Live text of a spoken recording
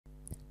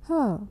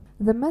Hello.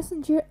 The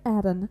Messenger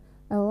add-on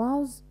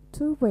allows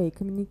two-way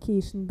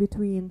communication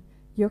between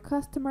your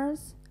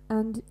customers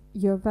and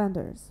your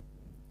vendors.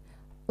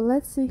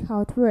 Let's see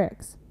how it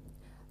works.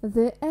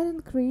 The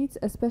add-on creates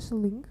a special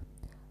link,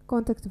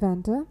 contact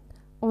vendor,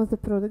 on the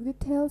product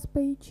details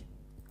page,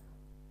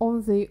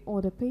 on the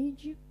order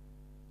page,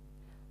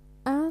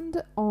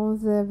 and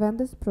on the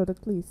vendor's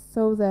product list,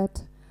 so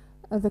that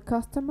the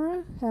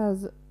customer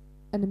has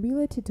an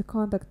ability to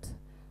contact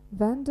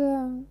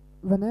vendor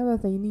whenever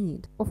they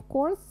need. Of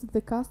course,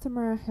 the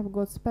customer have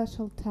got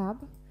special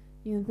tab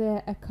in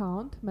their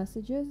account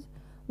messages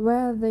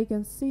where they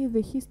can see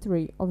the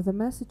history of the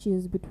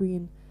messages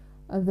between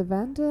the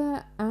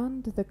vendor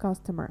and the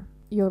customer.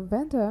 Your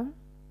vendor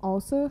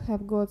also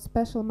have got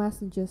special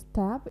messages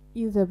tab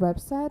in the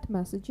website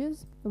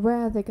messages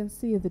where they can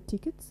see the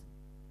tickets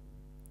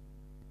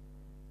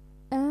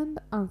and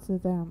answer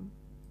them.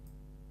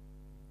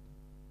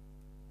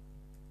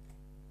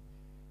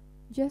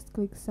 Just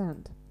click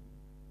send.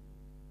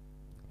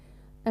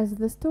 As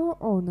the store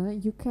owner,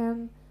 you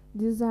can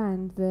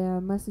design the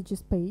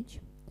messages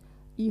page.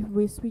 If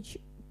we switch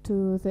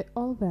to the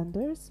all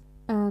vendors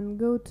and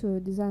go to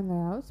design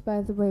layouts,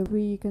 by the way,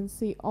 we can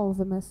see all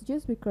the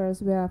messages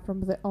because we are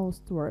from the all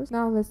stores.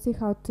 Now let's see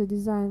how to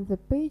design the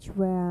page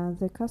where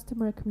the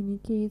customer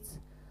communicates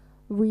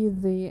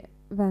with the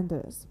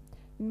vendors.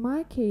 In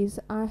my case,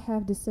 I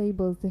have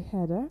disabled the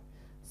header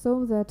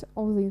so that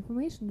all the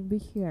information will be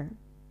here.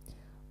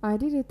 I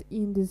did it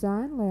in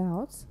design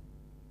layouts,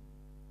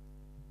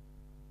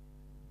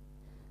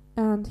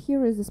 and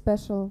here is a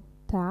special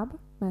tab,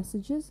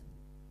 messages,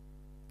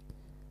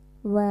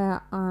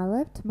 where I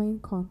left main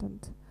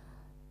content.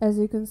 As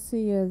you can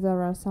see,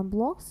 there are some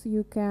blocks.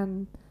 You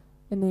can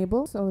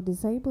enable or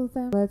disable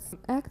them. Let's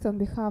act on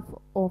behalf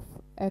of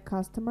a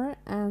customer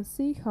and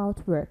see how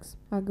it works.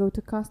 I go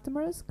to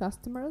customers,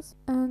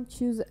 and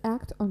choose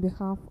act on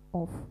behalf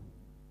of.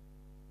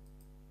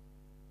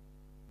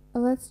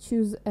 Let's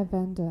choose a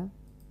vendor.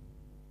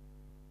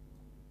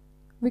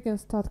 We can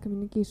start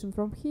communication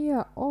from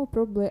here or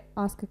probably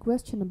ask a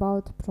question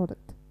about the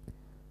product.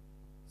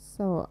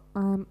 So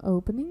I'm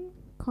opening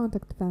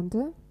contact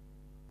vendor.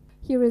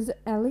 Here is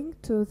a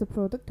link to the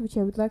product which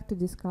I would like to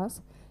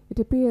discuss. It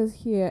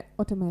appears here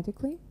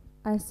automatically.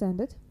 I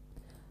send it.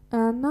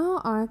 And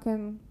now I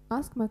can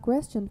ask my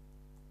question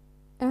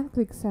and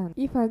click send.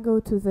 If I go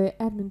to the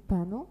admin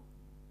panel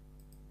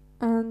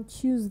and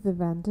choose the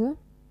vendor,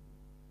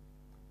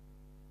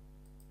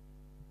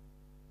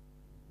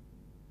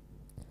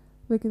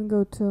 we can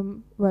go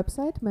to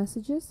website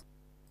messages,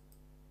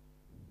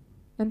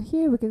 and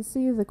here we can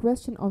see the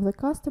question of the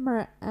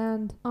customer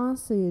and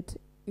answer it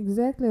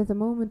exactly at the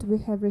moment we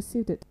have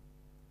received it.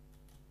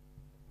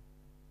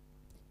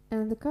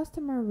 And the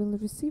customer will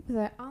receive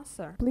the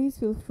answer. Please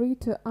feel free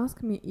to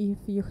ask me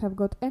if you have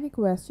got any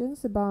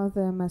questions about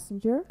the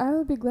messenger. I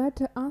will be glad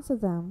to answer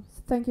them.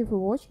 Thank you for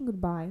watching.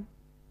 Goodbye.